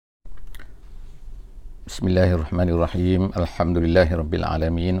Bismillahirrahmanirrahim. Alhamdulillahirabbil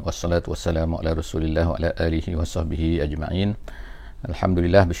alamin wassalatu wassalamu ala Rasulillah wa ala alihi wasahbihi ajma'in.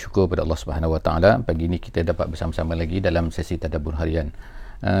 Alhamdulillah, bersyukur pada Allah Subhanahu wa taala pagi ini kita dapat bersama-sama lagi dalam sesi tadabbur harian.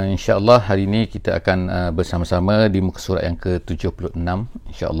 Insya-Allah hari ini kita akan bersama-sama di muka surat yang ke-76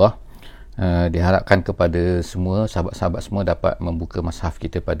 insya-Allah. Diharapkan kepada semua sahabat-sahabat semua dapat membuka mushaf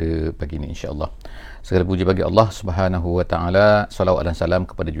kita pada pagi ini insya-Allah. Segala puji bagi Allah Subhanahu wa taala, salawat dan salam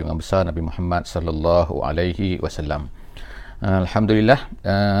kepada junjungan besar Nabi Muhammad sallallahu alaihi wasallam. Alhamdulillah,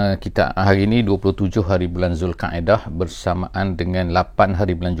 kita hari ini 27 hari bulan Zulkaidah bersamaan dengan 8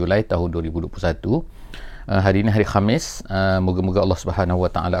 hari bulan Julai tahun 2021. Hari ini hari Khamis. Moga-moga Allah Subhanahu wa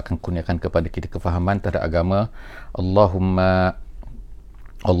taala akan kurniakan kepada kita kefahaman terhadap agama.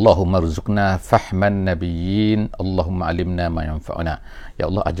 Allahumma rzuqna fahman nabiyyin, Allahumma alimna ma yanfa'una. Ya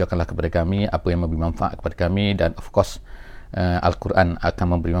Allah, ajarkanlah kepada kami apa yang memberi manfaat kepada kami, dan of course Al-Quran akan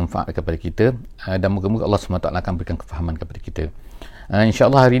memberi manfaat kepada kita, dan moga-moga Allah SWT akan berikan kefahaman kepada kita.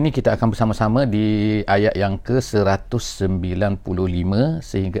 InsyaAllah hari ini kita akan bersama-sama di ayat yang ke-195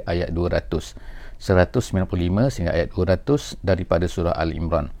 sehingga ayat 200. 195 sehingga ayat 200 daripada surah Ali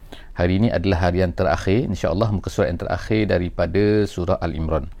Imran. Hari ini adalah harian terakhir, insya-Allah muka surat yang terakhir daripada surah Ali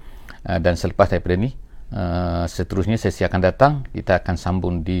Imran. Dan selepas daripada ni, seterusnya sesi akan datang kita akan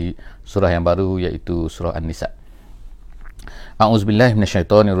sambung di surah yang baru, iaitu surah An-Nisa. A'udzubillahi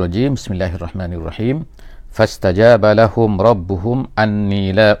minasyaitonirrajim. Bismillahirrahmanirrahim. Fastajaba lahum rabbuhum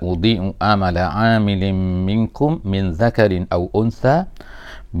anni la udhi'u amala 'amilin minkum min dhakarin aw untha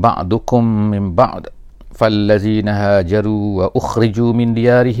ba'dukum min ba'd fallazina hajaru wa ukhriju min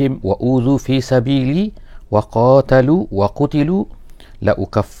diyarihim wa udhu fi sabili wa qatalu wa qutilu la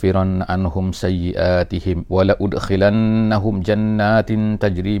ukaffiran anhum sayyi'atihim wa la udkhilannahum jannatin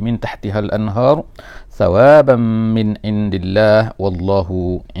tajri min tahtiha al-anhar thawaban min indillah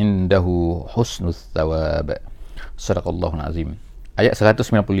wallahu indahu husnus thawab. Sadaqallahul azim. Ayat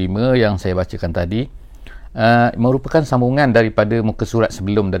 195 yang saya bacakan tadi merupakan sambungan daripada muka surat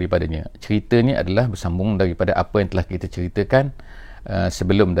sebelum daripadanya. Cerita ni adalah bersambung daripada apa yang telah kita ceritakan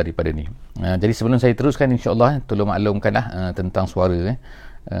sebelum daripada ni. Jadi sebelum saya teruskan, insya-Allah tolong maklumkanlah tentang suara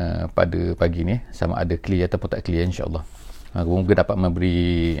pada pagi ni, sama ada clear ataupun tak clear insya-Allah. Semoga dapat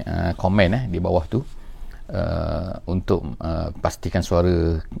memberi komen di bawah tu untuk pastikan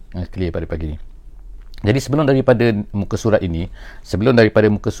suara clear pada pagi ni. Jadi sebelum daripada muka surat ini, sebelum daripada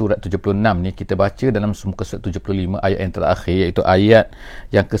muka surat 76 ni, kita baca dalam muka surat 75 ayat yang terakhir, iaitu ayat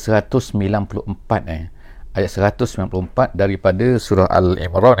yang ke-194 ayat 194 daripada surah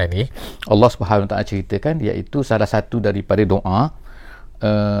Al-Imran ini. Allah Subhanahu Wa Taala ceritakan, iaitu salah satu daripada doa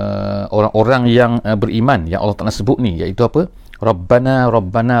orang-orang yang beriman yang Allah Taala sebut ni, iaitu apa? Rabbana,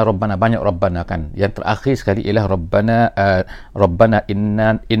 Rabbana, Rabbana. Banyak Rabbana kan. Yang terakhir sekali ialah Rabbana, Rabbana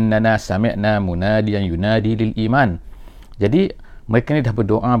innana sami'na munadiyan yunadi lil iman. Jadi mereka ni dah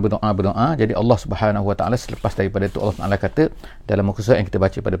berdoa. Jadi Allah Subhanahu Wa Taala selepas daripada itu, Allah Taala kata dalam muka surat yang kita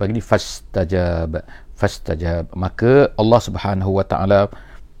baca pada pagi ni, fastajab. Maka Allah Subhanahu Wa Taala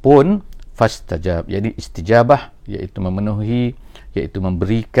pun fastajab. Jadi istijabah, iaitu memenuhi, iaitu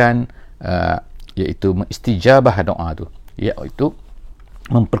memberikan, iaitu istijabah doa tu, iaitu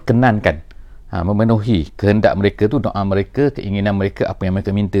memperkenankan, memenuhi kehendak mereka tu, doa mereka, keinginan mereka, apa yang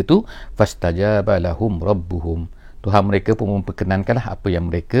mereka minta tu. Fastajaba lahum rabbuhum, Tuhan mereka pun memperkenankanlah apa yang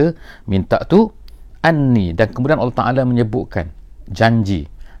mereka minta tu. Anni, dan kemudian Allah Ta'ala menyebutkan janji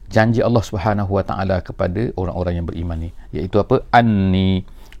Allah Subhanahu Wa Ta'ala kepada orang-orang yang beriman ni, iaitu apa? Anni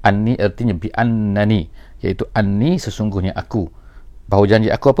artinya bi annani, iaitu anni, sesungguhnya aku, bahawa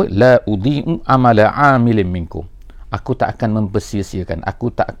janji aku apa? La udhi'u amala 'amilin minkum, aku tak akan mempersia-siakan, aku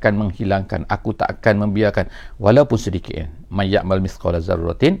tak akan menghilangkan, aku tak akan membiarkan walaupun sedikit. May ya'mal mithqala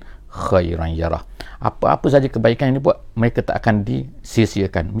dzarratin khairan yarah, apa-apa saja kebaikan yang dibuat, mereka tak akan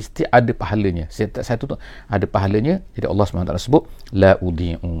disia-siakan, mesti ada pahalanya. Satu tu ada pahalanya. Jadi Allah SWT sebut la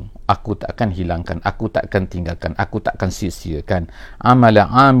udhi'u, aku tak akan hilangkan, aku tak akan tinggalkan, aku tak akan sia-siakan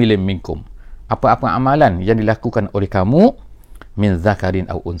amala 'amilin minkum, apa-apa amalan yang dilakukan oleh kamu, min zakarin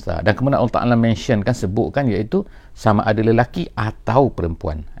aw unsa. Dan kemudian Allah Ta'ala mentionkan, sebutkan, iaitu sama ada lelaki atau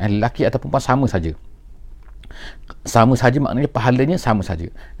perempuan. Lelaki atau perempuan sama saja maknanya pahalanya sama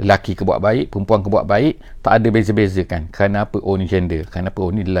saja. Lelaki ke buat baik, perempuan ke buat baik, tak ada beza-beza kan. Kerana apa? Oh ni gender, kerana apa? Oh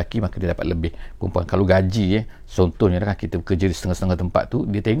ni lelaki, maka dia dapat lebih. Perempuan kalau gaji contohnya kan, kita bekerja di setengah-setengah tempat tu,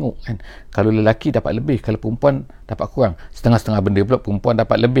 dia tengok kan, kalau lelaki dapat lebih, kalau perempuan dapat kurang. Setengah-setengah benda pula, perempuan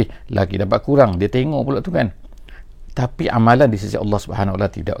dapat lebih, lelaki dapat kurang, dia tengok pula tu kan. Tapi amalan di sisi Allah Subhanahu Wa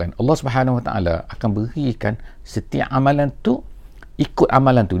Taala tidak kan. Allah Subhanahu Wa Taala akan berikan setiap amalan tu, ikut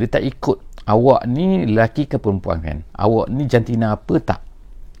amalan tu. Dia tak ikut awak ni lelaki ke perempuan kan, awak ni jantina apa, tak.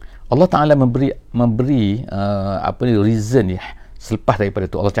 Allah Ta'ala memberi reason ni selepas daripada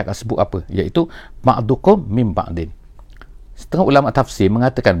tu. Allah cakap sebut apa, iaitu ba'dukum min ba'din. Setengah ulama tafsir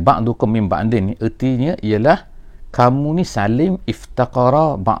mengatakan ba'dukum min ba'din ni ertinya ialah kamu ni saling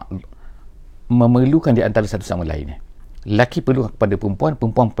iftaqara memerlukan di antara satu sama lain. Lelaki perlu kepada perempuan,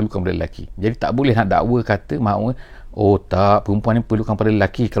 perempuan perlukan kepada lelaki. Jadi tak boleh nak dakwa kata mahu tak, perempuan ni perlukan kepada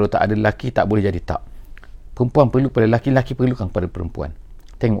lelaki, kalau tak ada lelaki tak boleh jadi tak. Perempuan perlu kepada lelaki, lelaki perlukan kepada perempuan.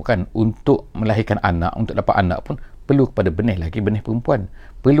 Tengok kan, untuk melahirkan anak, untuk dapat anak pun perlu kepada benih lelaki, benih perempuan.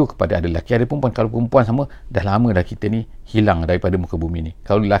 Perlu kepada ada lelaki, ada perempuan. Kalau perempuan sama, dah lama dah kita ni hilang daripada muka bumi ni.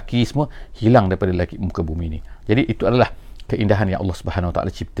 Kalau lelaki semua, hilang daripada muka bumi ni. Jadi itu adalah keindahan yang Allah Subhanahu Wa Taala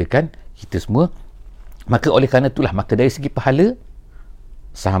ciptakan kita semua. Maka oleh kerana itulah, maka dari segi pahala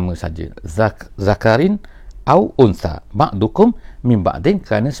sama saja, zakarin au unsa ba'dukum min ba'din,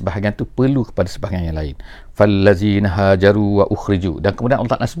 kerana sebahagian tu perlu kepada sebahagian yang lain. Fallazina hajaru wa ukhriju, dan kemudian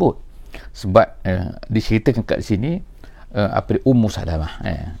Allah Taala sebut sebab diceritakan kat sini Ummu Salamah,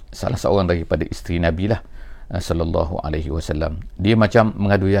 salah seorang daripada isteri Nabi lah, sallallahu alaihi wasallam. Dia macam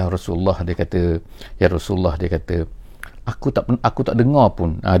mengadu, ya Rasulullah, dia kata, ya Rasulullah, dia kata aku tak dengar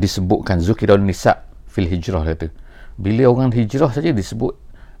pun disebutkan zukirun nisa fil hijrah. Kata bila orang hijrah saja disebut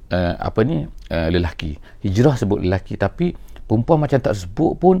lelaki, hijrah sebut lelaki, tapi perempuan macam tak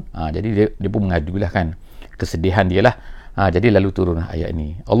sebut pun. Jadi dia pun mengadulah kan, kesedihan dia lah. Jadi lalu turun ayat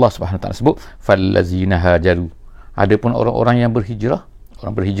ini. Allah Subhanahu Wa Taala sebut fallazina hajaru, adapun orang-orang yang berhijrah.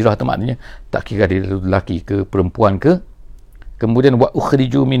 Orang berhijrah tu maknanya tak kira dia lelaki ke perempuan ke, kemudian wa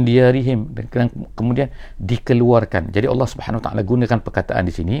ukhriju min diyarihim, dan kemudian dikeluarkan. Jadi Allah Subhanahu Wa Taala gunakan perkataan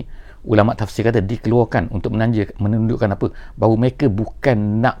di sini, ulama tafsir kata dikeluarkan untuk menunjukkan apa, bahawa mereka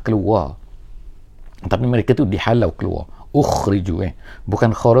bukan nak keluar, tapi mereka tu dihalau keluar. Ukhriju,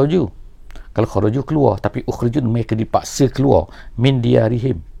 bukan kharaju. Kalau kharaju keluar, tapi ukhriju mereka dipaksa keluar min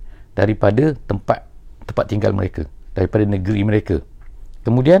diyarihim, daripada tempat tinggal mereka, daripada negeri mereka.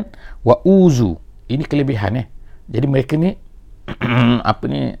 Kemudian wa uzu, ini kelebihan. Jadi mereka ni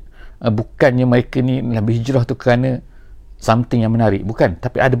bukannya mereka ni berhijrah tu kerana something yang menarik, bukan,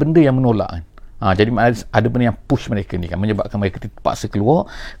 tapi ada benda yang menolak kan. Jadi ada benda yang push mereka ni kan, menyebabkan mereka terpaksa keluar.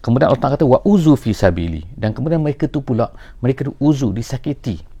 Kemudian Allah Ta'ala kata wa uzu fi sabili, dan kemudian mereka tu pula, mereka tu uzu,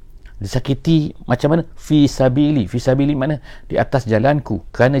 disakiti macam mana? Fi sabili mana? Di atas jalanku,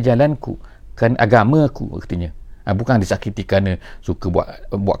 kerana jalanku, kerana agamaku artinya. Bukan disakiti kerana suka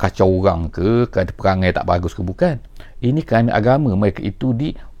buat kacau orang ke, kerana perangai tak bagus ke, bukan. Ini kerana agama mereka itu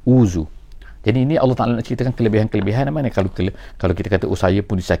diuzu. Jadi ini Allah Ta'ala nak ceritakan kelebihan-kelebihan mana. Kalau kita kata saya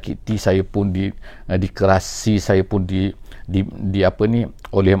pun disakiti, saya pun dikerasi, saya pun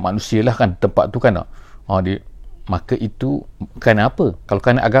oleh manusia lah kan, tempat tu kan. Maka itu kerana apa? Kalau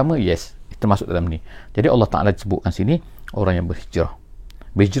kerana agama, yes, itu masuk dalam ni. Jadi Allah Ta'ala sebutkan sini orang yang berhijrah.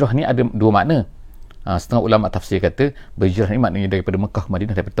 Berhijrah ni ada dua makna. Setengah ulama tafsir kata berhijrah ni maknanya daripada Mekah ke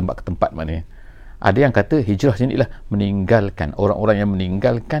Madinah, daripada tempat ke tempat maknanya. Ada yang kata hijrah sini ialah meninggalkan, orang-orang yang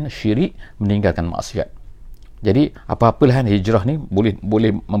meninggalkan syirik, meninggalkan maksiat. Jadi apa-apalah hijrah ni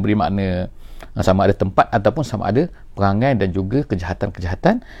boleh memberi makna sama ada tempat ataupun sama ada perangai dan juga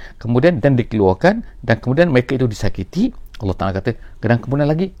kejahatan-kejahatan, kemudian dan dikeluarkan, dan kemudian mereka itu disakiti. Allah Ta'ala kata, dan kemudian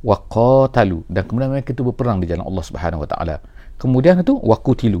lagi waqatalu, dan kemudian mereka itu berperang di jalan Allah Subhanahu Wa Ta'ala. Kemudian itu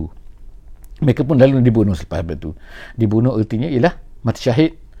waqutilu, mereka pun lalu dibunuh selepas itu. Dibunuh artinya ialah mati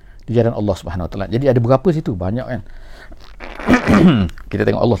syahid di jalan Allah Subhanahu Wa Taala. Jadi ada berapa situ? Banyak kan. Kita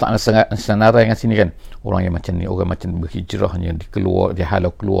tengok Allah Ta'ala senarai dengan sini kan, orang yang macam ni, orang macam berhijrahnya,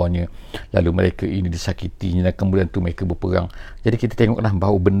 dihalau keluarnya, lalu mereka ini disakitinya, dan kemudian tu mereka berperang. Jadi kita tengoklah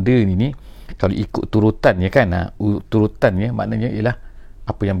bahawa benda ni kalau ikut turutannya kan, turutannya maknanya ialah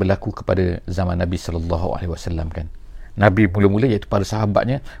apa yang berlaku kepada zaman Nabi SAW kan. Nabi mula-mula, iaitu para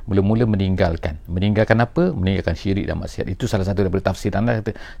sahabatnya, mula-mula meninggalkan apa? Meninggalkan syirik dan maksiat. Itu salah satu daripada tafsiran lah.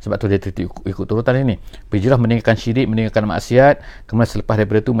 Sebab tu dia ikut turutan ini. Berhijrah, meninggalkan syirik, meninggalkan maksiat. Kemudian selepas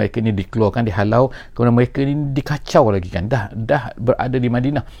daripada tu mereka ni dikeluarkan, dihalau. Kemudian mereka ni dikacau lagi kan. Dah berada di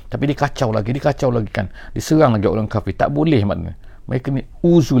Madinah, tapi dikacau lagi kan. Diserang lagi orang kafir. Tak boleh maknanya. Mereka ni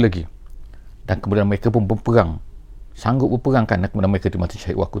uzu lagi. Dan kemudian mereka pun berperang. Sanggup berperang kan, kemudian mereka itu mati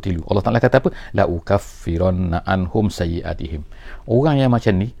syahid waqutilu. Allah Ta'ala kata apa? La ukaffiranna anhum sayyi'atihim. Orang yang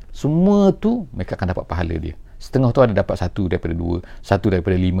macam ni, semua tu mereka akan dapat pahala dia. Setengah tu ada dapat 1 daripada 2, 1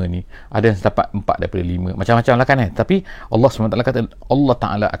 daripada 5 ni. Ada yang dapat 4 daripada 5. Macam-macam lah kan. Tapi Allah SWT kata, Allah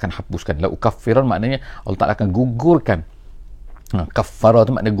Ta'ala akan hapuskan. La ukaffiran maknanya Allah Ta'ala akan gugurkan. Kaffara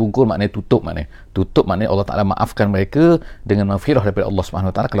tu maknanya gugur, maknanya tutup maknanya Allah Ta'ala maafkan mereka dengan maghfirah daripada Allah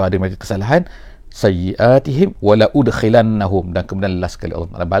SWT kalau ada mereka kesalahan. Sayyi'atihim wala udkhilannahum, dan kemudian last sekali Allah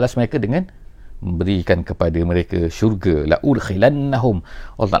Ta'ala balas mereka dengan memberikan kepada mereka syurga. La udkhilannahum,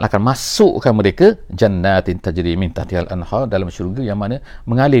 Allah Ta'ala akan masukkan mereka jannatin tajri min tahtihal anhar, dalam syurga yang mana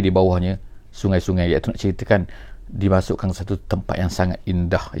mengalir di bawahnya sungai-sungai, iaitu nak ceritakan dimasukkan satu tempat yang sangat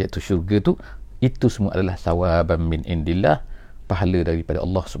indah, iaitu syurga tu. Itu semua adalah sawaban min indillah, pahala daripada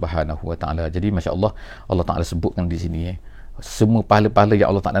Allah Subhanahu Wa Ta'ala. Jadi masya-Allah, Allah Ta'ala sebutkan di sini semua pahala-pahala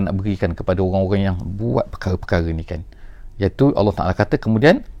yang Allah Ta'ala nak berikan kepada orang-orang yang buat perkara-perkara ni kan. Iaitu Allah Ta'ala kata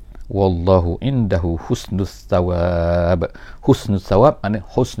kemudian wallahu indahu husnus thawab. Husnus thawab maknanya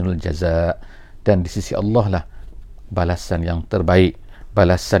husnul jaza, dan di sisi Allah lah balasan yang terbaik,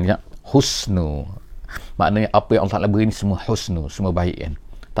 balasan yang husnu. Maknanya apa yang Allah Ta'ala beri ni semua husnu, semua baik kan.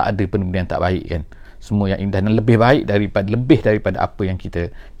 Tak ada benda yang tak baik kan. Semua yang indah dan lebih baik daripada apa yang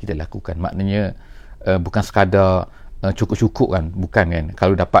kita lakukan. Maknanya bukan sekadar cukup-cukup kan, bukan kan.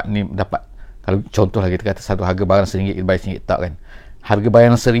 Kalau dapat, kalau contohlah kita kata satu harga barang RM1 kita bayar RM1, tak kan. Harga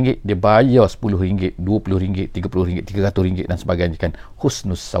barang RM1 dia bayar RM10, RM20, RM30, RM300 dan sebagainya kan.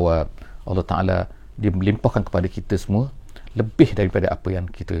 Husnus sawab. Allah Ta'ala dia melimpahkan kepada kita semua lebih daripada apa yang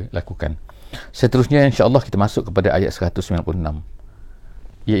kita lakukan. Seterusnya insya-Allah kita masuk kepada ayat 196,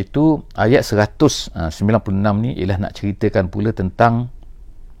 iaitu ayat 196 ni ialah nak ceritakan pula tentang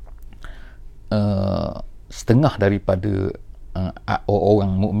setengah daripada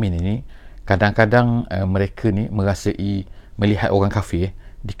orang mukmin ini. Kadang-kadang mereka ni melihat orang kafir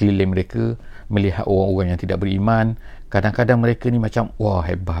di keliling mereka, melihat orang-orang yang tidak beriman. Kadang-kadang mereka ni macam wah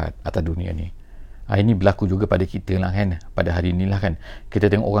hebat atas dunia ni. Ini berlaku juga pada kita lah kan, pada hari inilah kan.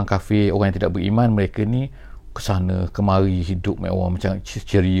 Kita tengok orang kafir, orang yang tidak beriman, mereka ni kesana kemari hidup orang macam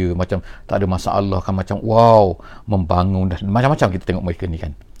ceria, macam tak ada masalah kan, macam wow, membangun dan macam-macam kita tengok mereka ni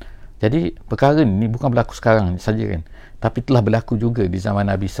kan. Jadi perkara ni bukan berlaku sekarang saja kan, tapi telah berlaku juga di zaman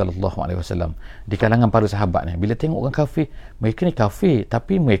Nabi SAW, di kalangan para sahabat ni. Bila tengok orang kafir, mereka ni kafir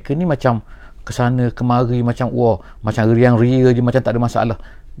tapi mereka ni macam kesana kemari, macam wah, macam riang-ria je, macam tak ada masalah.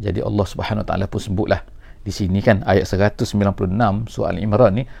 Jadi Allah Subhanahu Wa Ta'ala pun sebutlah di sini kan, ayat 196 surah Ali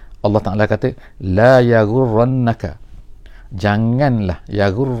Imran ni, Allah Ta'ala kata la yaghurrannaka, janganlah,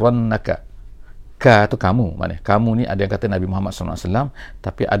 yaghurrannaka, ka tu kamu, maknanya kamu ni ada yang kata Nabi Muhammad SAW,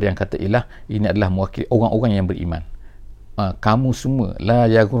 tapi ada yang kata ini adalah mewakili orang-orang yang beriman. Kamu semua, la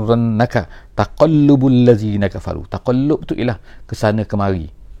yaghurrannaka taqallubul ladzina kafaru. Taqallub tu ialah kesana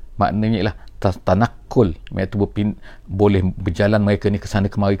kemari, maknanya ialah tanakul, iaitu boleh berjalan mereka ni kesana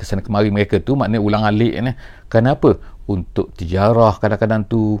kemari mereka tu, maknanya ulang alik ni. Kenapa? Untuk tijarah. Kadang-kadang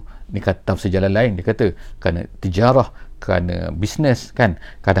tu ni kata sejalan lain, dia kata kerana tijarah, kerana bisnes kan,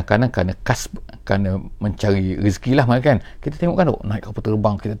 kadang-kadang kerana kasb, kerana mencari rezeki lah kan. Kita tengok kan naik kapal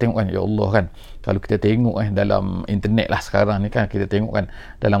terbang, kita tengok kan, ya Allah kan, kalau kita tengok dalam internet lah sekarang ni kan, kita tengok kan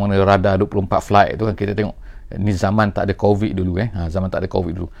dalam mana radar 24 flight tu kan, kita tengok ni zaman tak ada COVID dulu zaman tak ada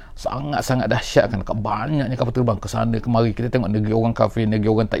COVID dulu, sangat-sangat dahsyat kan, banyaknya kapal terbang kesana kemari. Kita tengok negeri orang kafir, negeri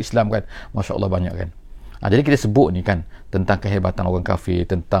orang tak Islam kan, Masya Allah banyak kan. Jadi kita sebut ni kan tentang kehebatan orang kafir,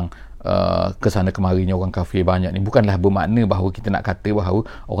 tentang kesana kemarinya orang kafir banyak ni, bukanlah bermakna bahawa kita nak kata bahawa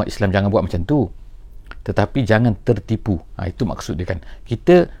orang Islam jangan buat macam tu, tetapi jangan tertipu. Itu maksud dia kan.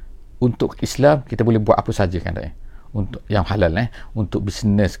 Kita untuk Islam kita boleh buat apa saja kan, untuk yang halal untuk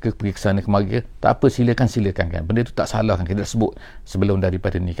bisnes ke, pergi ke sana kemari ke, tak apa, silakan kan, benda tu tak salah kan, kita dah sebut sebelum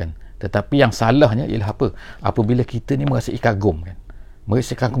daripada ni kan. Tetapi yang salahnya ialah apa? Apabila kita ni merasa kagum kan,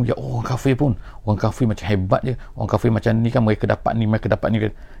 mereka kagum je, orang kafir pun, orang kafir macam hebat je, orang kafir macam ni kan, mereka dapat ni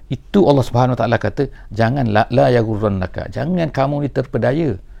kan. Itu Allah Subhanahu Wa Ta'ala kata jangan la yaghurrannaka, jangan kamu ni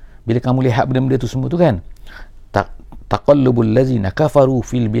terpedaya bila kamu lihat benda-benda tu semua tu kan. Taqallubul ladzina kafaru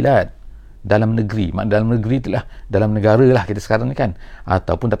fil bilad, dalam negeri, dalam negeri itulah, dalam negara lah kita sekarang ni kan,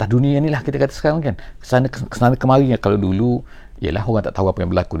 ataupun atas dunia ni lah kita kata sekarang kan, kesana kemari. Kalau dulu ialah orang tak tahu apa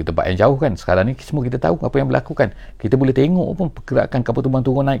yang berlaku di tempat yang jauh kan, sekarang ni semua kita tahu apa yang berlaku kan. Kita boleh tengok pun pergerakan kapal terbang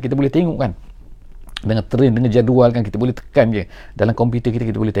turun naik, kita boleh tengok kan, dengan train, dengan jadual kan, kita boleh tekan je dalam komputer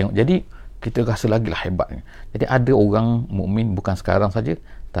kita boleh tengok. Jadi kita rasa lagi lah hebat. Jadi ada orang mukmin bukan sekarang saja,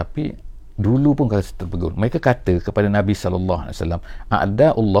 tapi dulu pun kalau terpegun, mereka kata kepada Nabi SAW, ada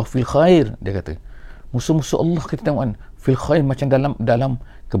Allah fil khair, dia kata musuh-musuh Allah kita tengok kan, fil khair macam dalam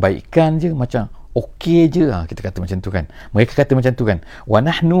kebaikan je, macam okey je, kita kata macam tu kan, mereka kata macam tu kan. Wa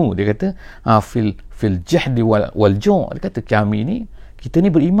nahnu, dia kata fil jahdi wal ju', dia kata kami ni, kita ni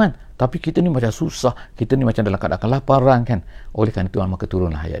beriman tapi kita ni macam susah, kita ni macam dalam keadaan kelaparan kan. Oleh kerana itu maka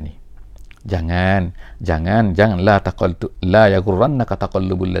turunlah ayat ni. Janganlah la yaghurrannaka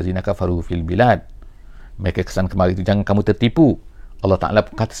taqallubul ladzina kafaru fil bilad, mereka kesan kemari itu jangan kamu tertipu. Allah Ta'ala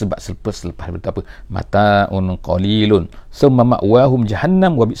kata sebab selepas apa, mata'un qalilun summa ma'wahum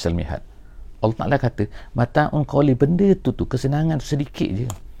jahannam wa bi'sal mihad. Allah Ta'ala kata mata'un qalil, benda tu kesenangan sedikit je,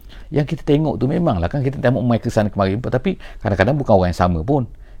 yang kita tengok tu memanglah kan kita tengok mereka sana kemari, tapi kadang-kadang bukan orang yang sama pun.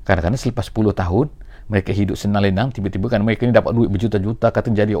 Kadang-kadang selepas 10 tahun mereka hidup senang lenang, tiba-tiba kan mereka ni dapat duit berjuta-juta,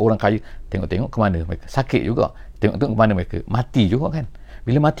 kata jadi orang kaya, tengok-tengok ke mana mereka, sakit juga, tengok-tengok ke mana mereka, mati juga kan.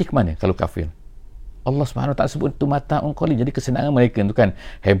 Bila mati ke mana kalau kafir? Allah Subhanahu Wa Taala sebut itu mata'un qalil. Jadi kesenangan mereka tu kan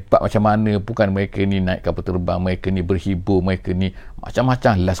hebat macam mana, bukan mereka ni naik kapal terbang, mereka ni berhibur, mereka ni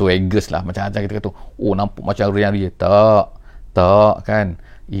macam-macam Las Vegas lah, macam-macam kita kata oh nampak macam ria-ria. Tak kan,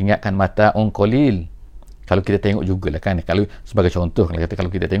 ingatkan mata'un qalil. Kalau kita tengok jugalah kan, kalau sebagai contoh kalau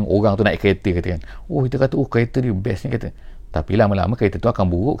kita tengok orang tu naik kereta kata kan, oh kita kata oh kereta dia best ni kata, tapi lama-lama kereta tu akan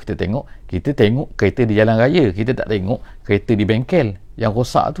buruk. Kita tengok kereta di jalan raya, kita tak tengok kereta di bengkel yang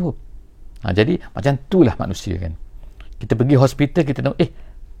rosak tu. Jadi macam itulah manusia kan. Kita pergi hospital, kita tengok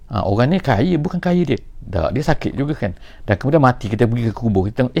orang ni kaya, bukan kaya dia, dia sakit juga kan. Dan kemudian mati, kita pergi ke kubur,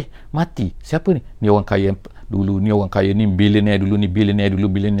 kita tengok mati, siapa ni? Ni orang kaya dulu, ni orang kaya, ni billionaire dulu, ni billionaire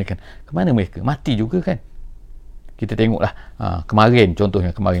dulu, billionaire kan. Kemana mereka? Mati juga kan. Kita tengoklah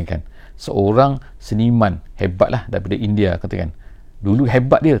contohnya kemarin kan, seorang seniman hebat lah daripada India katakan. Dulu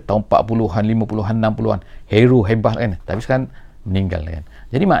hebat dia tahun 40-an, 50-an, 60-an, hero hebat kan, tapi sekarang meninggal kan.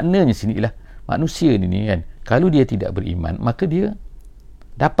 Jadi maknanya sini ialah manusia ni kan, kalau dia tidak beriman, maka dia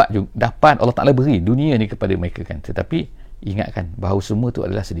dapat Allah Ta'ala beri dunia ni kepada mereka kan. Tetapi ingatkan bahawa semua tu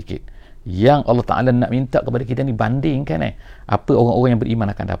adalah sedikit. Yang Allah Ta'ala nak minta kepada kita ni bandingkan apa orang-orang yang beriman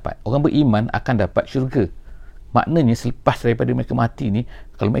akan dapat. Orang beriman akan dapat syurga. Maknanya selepas daripada mereka mati ni,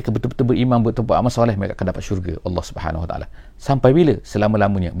 kalau mereka betul-betul beriman, betul-betul beramal soleh, mereka akan dapat syurga Allah Subhanahu Wa Taala. Sampai bila?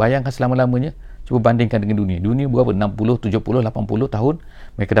 Selama-lamanya. Bayangkan selama-lamanya. Cuba bandingkan dengan dunia. Dunia berapa? 60, 70, 80 tahun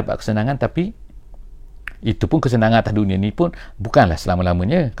mereka dapat kesenangan, tapi itu pun kesenangan atas dunia ni pun bukanlah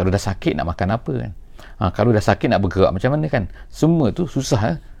selama-lamanya. Kalau dah sakit nak makan apa kan? Kalau dah sakit nak bergerak macam mana kan? Semua tu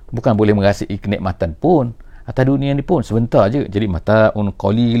susah. Bukan boleh merasai kenikmatan pun. Atas dunia ni pun sebentar je. Jadi mata'un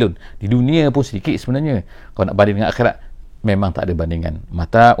qalilun. Di dunia pun sedikit sebenarnya. Kalau nak banding dengan akhirat, memang tak ada bandingan.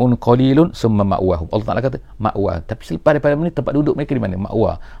 Mata'un qalilun summa ma'wahum. Allah Ta'ala kata ma'wah. Tapi selepas daripada ni tempat duduk mereka di mana?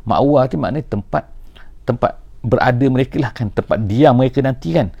 Ma'wah. Ma'wah tu maknanya tempat berada mereka lah kan, tempat diam mereka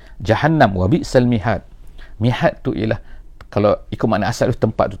nanti kan. Jahannam wa bi'sal mihad. Mihad tu ialah, kalau ikut makna asal tu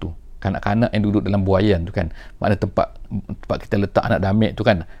tempat tu kanak-kanak yang duduk dalam buaian tu kan, makna tempat kita letak anak damit tu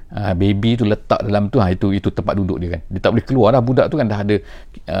kan, baby tu letak dalam tu, itu tempat duduk dia kan. Dia tak boleh keluar dah, budak tu kan dah ada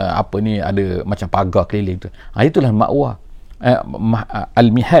ada macam pagar keliling tu. Itulah ma'wah,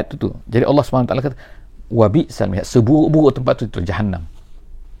 al-mihad tu. Jadi Allah SWT kata wa bi'sal mihad, seburuk-buruk tempat tu Jahannam.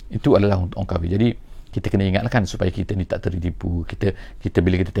 Itu adalah untuk orang kafir. Jadi kita kena ingatlah kan, supaya kita ni tak tertipu. Kita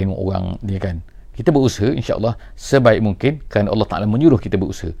bila kita tengok orang ni kan, kita berusaha insya-Allah sebaik mungkin, kerana Allah Ta'ala menyuruh kita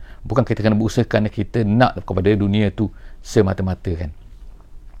berusaha. Bukan kita kena berusaha kerana kita nak kepada dunia tu semata-mata kan.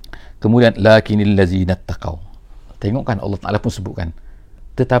 Kemudian lakinil ladzina taqaw. Tengok kan Allah Ta'ala pun sebutkan.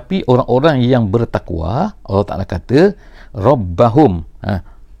 Tetapi orang-orang yang bertakwa, Allah Ta'ala kata rabbahum.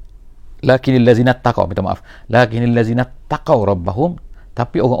 Lakinil ladzina taqaw, minta maaf. Lakinil ladzina taqaw rabbahum.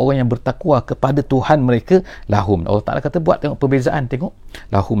 Tapi orang-orang yang bertakwa kepada Tuhan mereka, lahum. Allah Ta'ala kata buat, tengok perbezaan, tengok.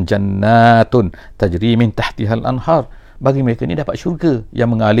 Lahum jannatun tajri min tahtihal anhar. Bagi mereka ni dapat syurga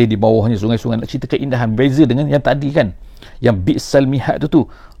yang mengalir di bawahnya sungai-sungai. Nak cerita keindahan, beza dengan yang tadi kan, yang bi'sal mihad tu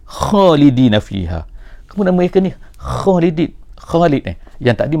khalidina fiha. Kemudian mereka ni khalid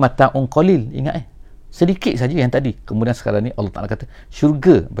yang tadi mata'un qalil, ingat sedikit saja yang tadi. Kemudian sekarang ni Allah Ta'ala kata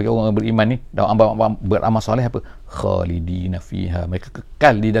syurga bagi orang yang beriman ni, dan beramal soleh apa? Khalidina fiha. Mereka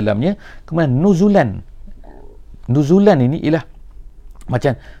kekal di dalamnya. Kemudian nuzulan ini ialah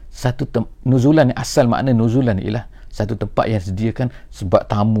macam satu nuzulan ni, asal makna nuzulan ni ialah satu tempat yang sediakan sebab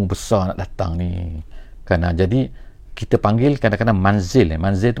tamu besar nak datang ni kan. Jadi kita panggil kadang-kadang manzil.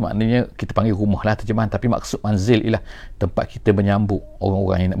 Manzil tu maknanya kita panggil rumah lah terjemahan, tapi maksud manzil ialah tempat kita menyambut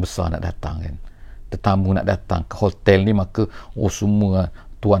orang-orang yang nak besar nak datang kan. Tetamu nak datang ke hotel ni, maka semua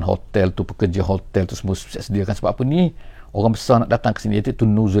tuan hotel tu, pekerja hotel tu semua sediakan. Sebab apa ni? Orang besar nak datang ke sini, itu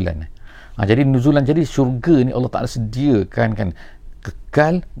nuzulan. Jadi nuzulan, jadi syurga ni Allah Ta'ala sediakan kan,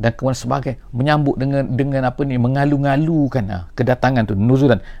 kekal, dan kemudian sebagai menyambut dengan apa ni, mengalu-ngalukan kedatangan tu,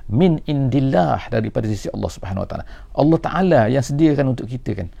 nuzulan min indillah, daripada sisi Allah Subhanahu Wa Ta'ala. Allah Ta'ala yang sediakan untuk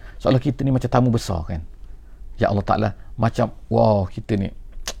kita kan, seolah kita ni macam tamu besar kan. Ya Allah Ta'ala macam wow kita ni.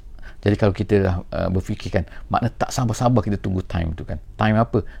 Jadi kalau kita dah berfikirkan, makna tak sabar-sabar kita tunggu time tu kan. Time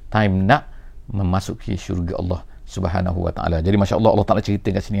apa? Time nak memasuki syurga Allah Subhanahu Wa Ta'ala. Jadi Masya Allah, Allah Ta'ala cerita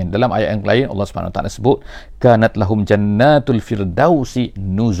kat sini kan. Dalam ayat yang lain Allah Subhanahu Wa Ta'ala sebut kanat lahum jannatul firdausi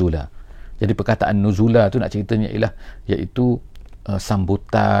nuzula. Jadi perkataan nuzula tu nak ceritanya ialah iaitu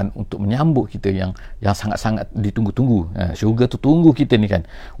sambutan untuk menyambut kita yang sangat-sangat ditunggu-tunggu. Syurga tu tunggu kita ni kan.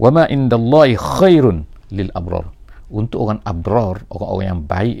 Wa ma indallahi khairun lil abrar. untuk orang abrar, orang-orang yang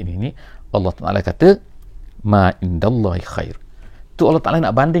baik ni Allah Ta'ala kata ma indallahi khair. Tu Allah Ta'ala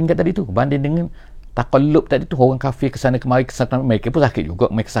nak bandingkan tadi tu, banding dengan taqallub tadi tu, orang kafir kesana kemari, mereka pun sakit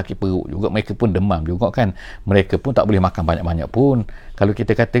juga, mereka sakit perut juga, mereka pun demam juga kan, mereka pun tak boleh makan banyak-banyak pun. Kalau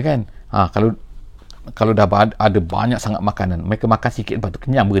kita katakan kalau dah ada banyak sangat makanan, mereka makan sikit lepas tu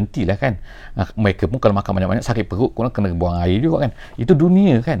kenyang, berhentilah kan. Mereka pun kalau makan banyak-banyak sakit perut, kena buang air juga kan. Itu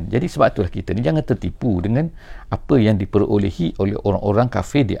dunia kan. Jadi sebab itulah kita ni jangan tertipu dengan apa yang diperolehi oleh orang-orang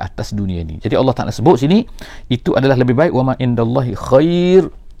kafir di atas dunia ni. Jadi Allah Ta'ala sebut sini, itu adalah lebih baik, wa ma indallahi khair,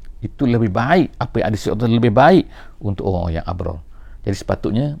 itu lebih baik, apa yang ada di sisi Allah lebih baik untuk orang yang abrar. Jadi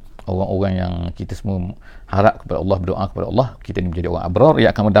sepatutnya orang-orang yang kita semua harap kepada Allah, berdoa kepada Allah, kita ni menjadi orang abrar yang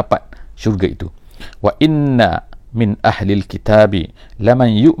akan mendapat syurga itu. Wa inna min ahlil kitabi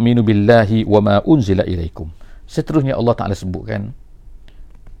laman yu'minu billahi wa ma unzila ilaikum. Seterusnya Allah Ta'ala sebutkan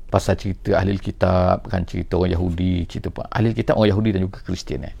pasal cerita ahli kitab, kan, cerita orang Yahudi, cerita ahli kitab, orang Yahudi dan juga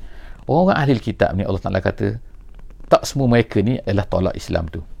Kristian. Orang-orang ahli kitab ni Allah Ta'ala kata tak semua mereka ni adalah tolak Islam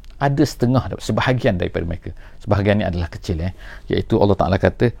tu. Ada setengah, sebahagian daripada mereka. Sebahagian ni adalah kecil, iaitu Allah Ta'ala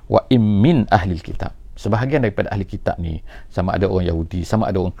kata wa min ahlil kitab. Sebahagian daripada ahli kitab ni, sama ada orang Yahudi, sama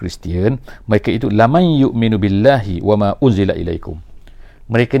ada orang Kristian, mereka itu laman yu'minu billahi wa ma unzila ilaikum.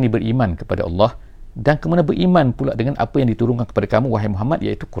 Mereka ni beriman kepada Allah dan kemudian beriman pula dengan apa yang diturunkan kepada kamu wahai Muhammad,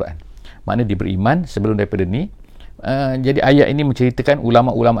 iaitu Quran. Maknanya dia beriman sebelum daripada ni. Jadi ayat ini menceritakan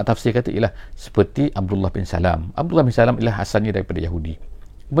ulama-ulama tafsir kata ialah seperti Abdullah bin Salam. Abdullah bin Salam ialah asalnya daripada Yahudi.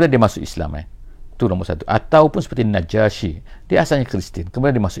 Kemudian dia masuk Islam. Itu nombor satu. Ataupun seperti Najasyi, dia asalnya Kristian,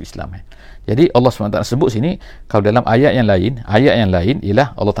 kemudian dia masuk Islam. Jadi Allah SWT sebut sini, kalau dalam ayat yang lain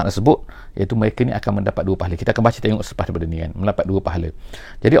ialah Allah Ta'ala sebut, iaitu mereka ni akan mendapat 2 pahala. Kita akan baca tengok selepas daripada ni kan, mendapat 2 pahala.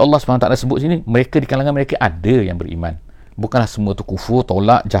 Jadi Allah SWT sebut sini, mereka di kalangan mereka ada yang beriman. Bukanlah semua tu kufur,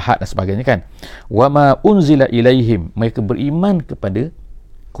 tolak, jahat dan sebagainya kan. Wa ma unzila ilaihim, mereka beriman kepada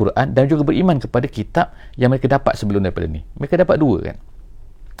Quran dan juga beriman kepada kitab yang mereka dapat sebelum daripada ni. Mereka dapat 2 kan.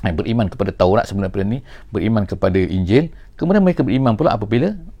 Beriman kepada Taurat sebelum daripada ni, beriman kepada Injil, kemudian mereka beriman pula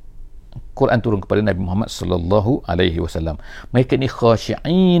apabila Quran turun kepada Nabi Muhammad sallallahu alaihi wasallam. Mereka ni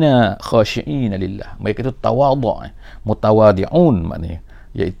khashi'ina lillah. Mereka itu tawadhu', mutawadi'un maknanya,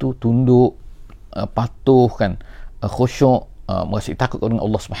 iaitu tunduk, patuh kan, khusyuk, merasa takut kepada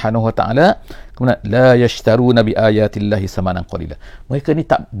Allah Subhanahu wa taala. Kemudian la yashtaruna bi ayatillahi samanan qalila. Mereka ni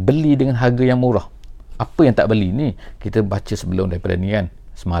tak beli dengan harga yang murah. Apa yang tak beli ni kita baca sebelum daripada ni kan,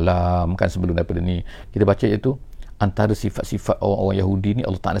 semalam kan, sebelum daripada ni kita baca, iaitu antara sifat-sifat orang-orang Yahudi ni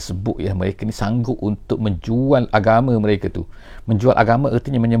Allah Ta'ala sebut ya, mereka ni sanggup untuk menjual agama mereka tu. Menjual agama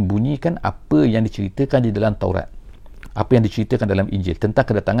artinya menyembunyikan apa yang diceritakan di dalam Taurat, apa yang diceritakan dalam Injil tentang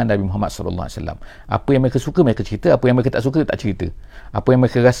kedatangan Nabi Muhammad SAW. Apa yang mereka suka mereka cerita, apa yang mereka tak suka tak cerita. Apa yang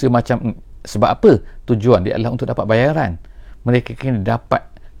mereka rasa macam, sebab apa? Tujuan dia adalah untuk dapat bayaran. Mereka kena dapat,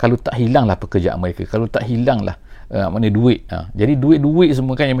 kalau tak hilanglah pekerjaan mereka, kalau tak hilanglah mana duit. Jadi duit-duit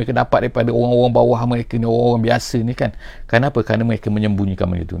semua kan yang mereka dapat daripada orang-orang bawah mereka ni, orang-orang biasa ni kan. Kenapa? Kerana mereka menyembunyikan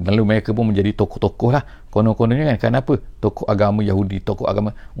benda itu. Lalu mereka pun menjadi tokoh-tokoh lah, konon-kononnya kan. Kenapa? Tokoh agama Yahudi, tokoh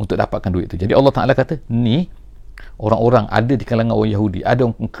agama untuk dapatkan duit itu. Jadi Allah Ta'ala kata, ni orang-orang ada di kalangan orang Yahudi, ada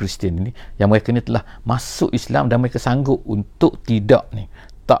orang Kristian ni, yang mereka ni telah masuk Islam dan mereka sanggup untuk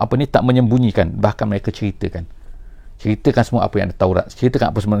tak menyembunyikan, bahkan mereka ceritakan semua apa yang ada Taurat, ceritakan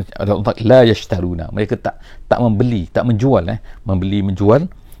apa semua la yashtaruna, mereka tak membeli, tak menjual, menjual,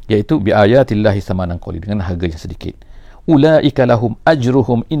 iaitu bi ayatillahi samanan qalil, dengan harga yang sedikit. Ulaika lahum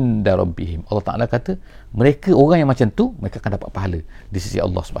ajruhum inda rabbihim. Allah Ta'ala kata mereka, orang yang macam tu, mereka akan dapat pahala di sisi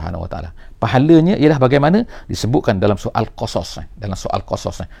Allah Subhanahu wa taala. Pahalanya ialah bagaimana disebutkan dalam soal Qasas.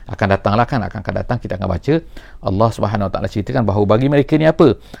 Akan datang kita akan baca Allah Subhanahu wa taala ceritakan bahawa bagi mereka ni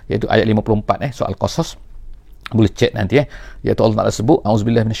apa, iaitu ayat 54 soal Qasas. Boleh cek nanti iaitu Allah Ta'ala sebut,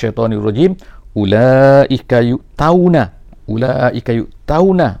 auzubillahi minasyaitonirrajim, ulaika yu'tauna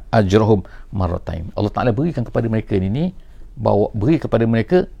ajrahum marratain. Allah Ta'ala berikan kepada mereka ni beri kepada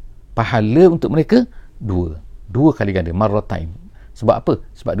mereka pahala untuk mereka dua kali ganda, marratain. Sebab apa?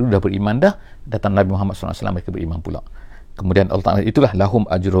 Sebab dulu dah beriman dah, datang Nabi Muhammad SAW, mereka beriman pula. Kemudian Allah Ta'ala, itulah lahum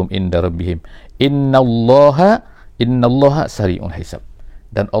ajruhum inda rabbihim innallaha sari'ul hisab.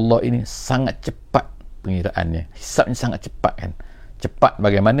 Dan Allah ini sangat cepat pengiraannya, hisabnya sangat cepat kan. Cepat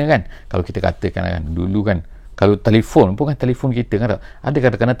bagaimana kan, kalau kita katakan kan, dulu kan kalau telefon pun kan, telefon kita kan ada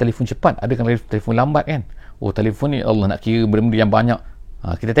kadang-kadang telefon cepat, ada kadang-kadang telefon lambat kan. Telefon ni Allah nak kira benda-benda yang banyak.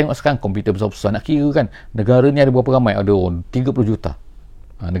 Kita tengok sekarang komputer besar-besar nak kira kan, negara ni ada berapa ramai, ada 30 juta.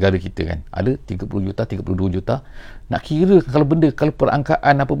 Negara kita kan ada 30 juta, 32 juta. Nak kira kalau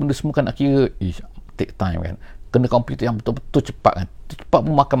perangkaan apa benda semua kan nak kira, take time kan. Kena komputer yang betul-betul cepat kan, cepat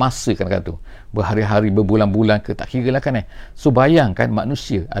pun makan masa kan tu. Berhari-hari, berbulan-bulan ke, tak kira lah kan. So bayangkan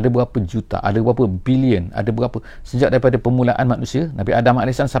manusia, ada berapa juta, ada berapa bilion, ada berapa, sejak daripada permulaan manusia, Nabi Adam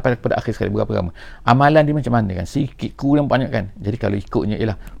AS sampai kepada akhir sekali, berapa ramai. Amalan dia macam mana kan? Sikit, kurang, banyak kan? Jadi kalau ikutnya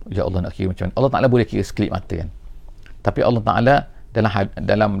ialah, ya Allah nak kira macam mana? Allah Ta'ala boleh kira sekelip mata kan. Tapi Allah Ta'ala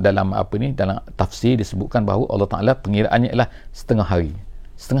dalam tafsir disebutkan bahawa Allah Ta'ala pengiraannya ialah setengah hari.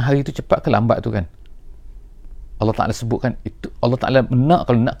 Setengah hari itu cepat ke lambat tu kan? Allah Ta'ala sebutkan itu, Allah Ta'ala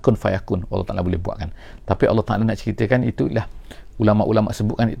kalau nak kun fayakun, Allah Ta'ala boleh buat kan. Tapi Allah Ta'ala nak ceritakan itulah, ulama-ulama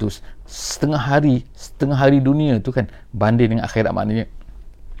sebutkan itu setengah hari dunia tu kan, banding dengan akhirat, maknanya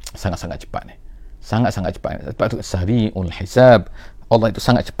sangat-sangat cepat ni. Sangat-sangat cepat. Sebab tu sari'ul hisab. Allah itu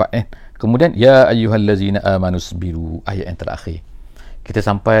sangat cepat Kemudian ya ayyuhallazina amanusbiru, ayat yang terakhir. Kita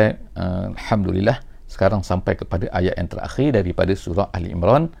sampai alhamdulillah sekarang sampai kepada ayat yang terakhir daripada surah Ali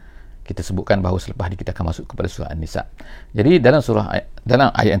Imran. Kita sebutkan bahawa selepas ni kita akan masuk kepada surah An-Nisa. Jadi dalam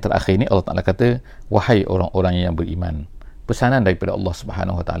ayat yang terakhir ni Allah Ta'ala kata, wahai orang-orang yang beriman. Pesanan daripada Allah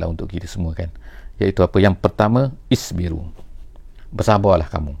Subhanahu Wa Ta'ala untuk kita semua kan. Iaitu apa? Yang pertama, isbiru. Bersabarlah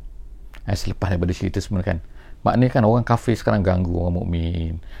kamu. Selepas daripada cerita semua kan. Maknanya kan orang kafir sekarang ganggu orang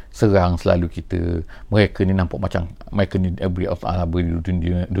mukmin, serang selalu kita. Mereka ni nampak macam mereka ni beri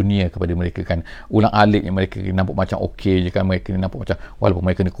dunia kepada mereka kan. Ulang alik yang mereka ni nampak macam okey je kan. Mereka ni nampak macam, walaupun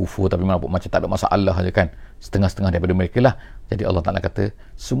mereka ni kufur, tapi nampak macam tak ada masalah je kan. Setengah-setengah daripada mereka lah. Jadi Allah Ta'ala kata,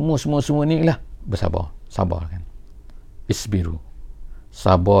 semua ni lah bersabar. Sabar kan. Isbiru.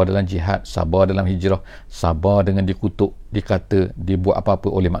 Sabar dalam jihad, sabar dalam hijrah, sabar dengan dikutuk, dikata, dibuat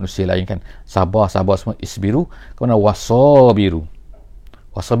apa-apa oleh manusia lain kan. Sabar semua. Isbiru. Kemudian wasabiru.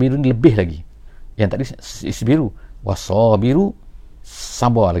 Wasabiru ni lebih lagi. Yang tadi isbiru. Wasabiru,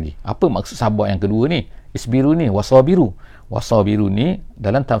 sabar lagi. Apa maksud sabar yang kedua ni? Isbiru ni, wasabiru. Wasabiru ni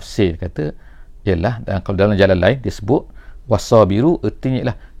dalam tafsir kata, ialah, kalau dalam jalan lain dia sebut wasabiru, artinya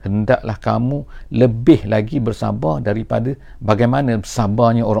ialah hendaklah kamu lebih lagi bersabar daripada bagaimana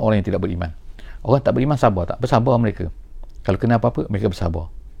sabarnya orang-orang yang tidak beriman. Orang tak beriman sabar tak? Bersabar mereka. Kalau kena apa-apa, mereka bersabar.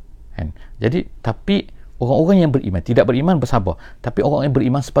 Kan? Jadi, tapi orang-orang yang beriman, tidak beriman bersabar. Tapi orang yang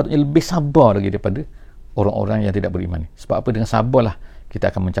beriman sepatutnya lebih sabar lagi daripada orang-orang yang tidak beriman. Sebab apa? Dengan sabarlah kita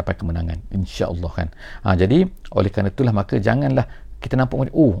akan mencapai kemenangan. InsyaAllah kan. Jadi, oleh kerana itulah maka janganlah kita nampak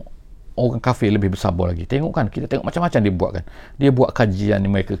macam, orang kafir lebih bersabar lagi. Tengok kan, kita tengok macam-macam dia buat kan. Dia buat kajian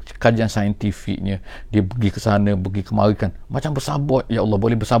mereka, kajian saintifiknya, dia pergi ke sana, pergi kemari kan, macam bersabar. Ya Allah,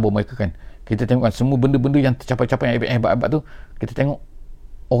 boleh bersabar mereka kan. Kita tengok kan, semua benda-benda yang tercapai-capai yang hebat-hebat tu, kita tengok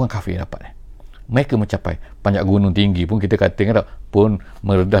orang kafir dapat. Mereka mencapai panjat gunung tinggi pun, kita kata kan, pun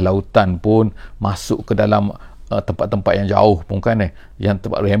meredah lautan pun, masuk ke dalam tempat-tempat yang jauh pun kan, yang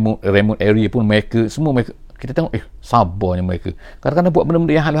tempat remote area pun mereka, semua mereka, kita tengok sabarnya mereka. Kadang-kadang buat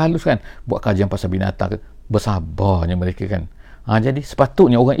benda-benda yang halus-halus kan, buat kajian pasal binatang, bersabarnya mereka kan. Jadi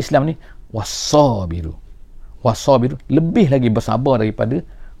sepatutnya orang Islam ni wasabiru, lebih lagi bersabar daripada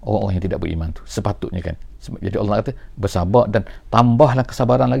orang-orang yang tidak beriman tu, sepatutnya kan. Jadi Allah kata bersabar, dan tambahlah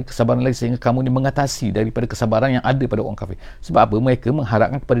kesabaran lagi sehingga kamu ni mengatasi daripada kesabaran yang ada pada orang kafir. Sebab apa? Mereka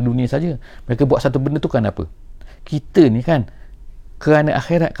mengharapkan kepada dunia saja. Mereka buat satu benda tu kan apa? Kita ni kan kerana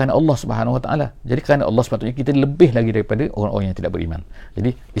akhirat, kerana Allah Subhanahu Wa Ta'ala. Jadi kerana Allah sepatutnya kita lebih lagi daripada orang-orang yang tidak beriman.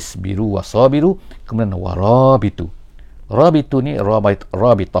 Jadi isbiru wasabiru, kemudian warabitu. Rabitu ni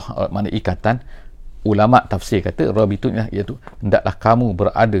rabitah, makna ikatan. Ulama tafsir kata rabitu ni iaitu hendaklah kamu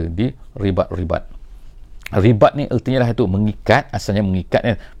berada di ribat-ribat. Ribat ni artinya lah itu mengikat, asalnya mengikat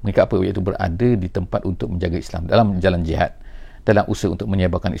apa? Iaitu berada di tempat untuk menjaga Islam dalam jalan jihad. Dalam usaha untuk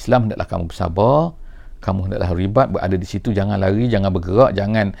menyebarkan Islam, hendaklah kamu bersabar. Kamu hendaklah ribat, berada di situ, jangan lari, jangan bergerak,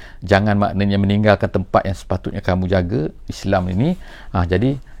 jangan maknanya meninggalkan tempat yang sepatutnya kamu jaga Islam ini.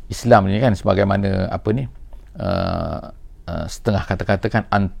 Jadi Islam ini kan sebagaimana setengah kata-kata kan,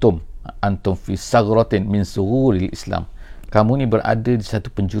 antum fi saghratin min sururil Islam. Kamu ni berada di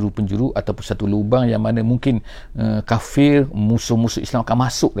satu penjuru-penjuru ataupun satu lubang yang mana mungkin kafir, musuh-musuh Islam akan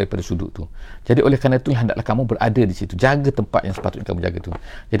masuk daripada sudut tu. Jadi oleh kerana itu hendaklah kamu berada di situ, jaga tempat yang sepatutnya kamu jaga tu.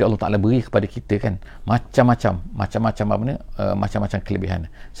 Jadi Allah Ta'ala beri kepada kita kan macam-macam kelebihan.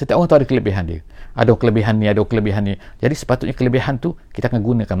 Setiap orang tu ada kelebihan dia. Ada kelebihan ni. Jadi sepatutnya kelebihan tu kita akan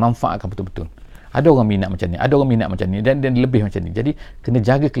gunakan, manfaatkan betul-betul. Ada orang minat macam ni, ada orang minat macam ni, dan lebih macam ni. Jadi kena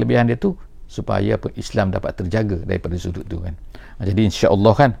jaga kelebihan dia tu supaya Islam dapat terjaga daripada sudut tu kan. Jadi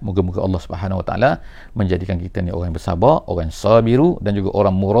insya-Allah kan, moga-moga Allah Subhanahu Wa Taala menjadikan kita ni orang yang bersabar, orang yang sabiru, dan juga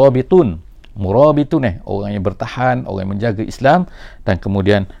orang murabitun, orang yang bertahan, orang yang menjaga Islam, dan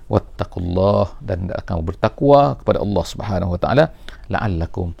kemudian wattaqullah, dan kamu bertakwa kepada Allah Subhanahu Wa Taala,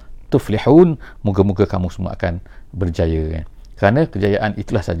 la'allakum tuflihun, moga-moga kamu semua akan berjaya kan. Kerana kejayaan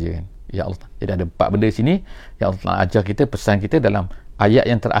itulah saja kan. Ya Allah. Jadi ada 4 benda sini yang Allah ajar kita, pesan kita dalam ayat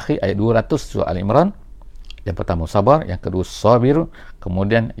yang terakhir, ayat 200 surah Ali Imran. Yang pertama sabar, yang kedua sabir,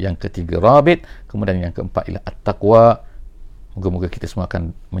 kemudian yang ketiga rabit, kemudian yang keempat ialah at-taqwa. Moga-moga kita semua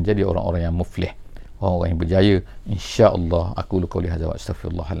akan menjadi orang-orang yang muflih, orang-orang yang berjaya, insya-Allah. Aku qauli hadza wa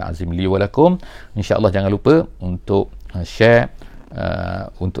astaghfirullahal azim li wa lakum. Insya-Allah jangan lupa untuk share,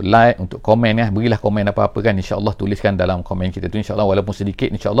 untuk like, untuk komen ya. Berilah komen apa-apa kan, insya-Allah tuliskan dalam komen kita tu, insya-Allah, walaupun sedikit,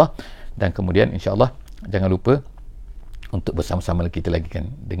 insya-Allah. Dan kemudian insya-Allah jangan lupa untuk bersama-sama kita lagi kan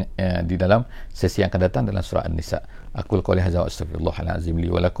di dalam sesi yang akan datang dalam surah An-Nisa. Aku qauli hadza wa astaghfirullahal azim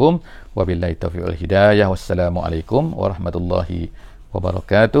li wa lakum wa billahi taufiq wal hidayah. Wassalamualaikum warahmatullahi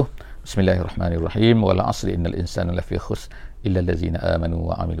wabarakatuh. Bismillahirrahmanirrahim. Wal 'asri innal insana lafi khusr illa allazina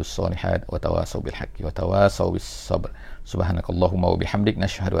amanu wa 'amilus solihat wa tawasaw bil haqqi wa tawasaw bis sabr. Subhanakallahumma wa bihamdik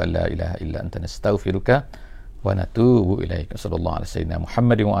nashhadu an la ilaha illa anta nastaghfiruka wa natubu ilaik. Sallallahu alaihi wasallam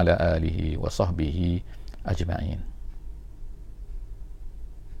Muhammadin wa ala alihi wa sahbihi ajma'in.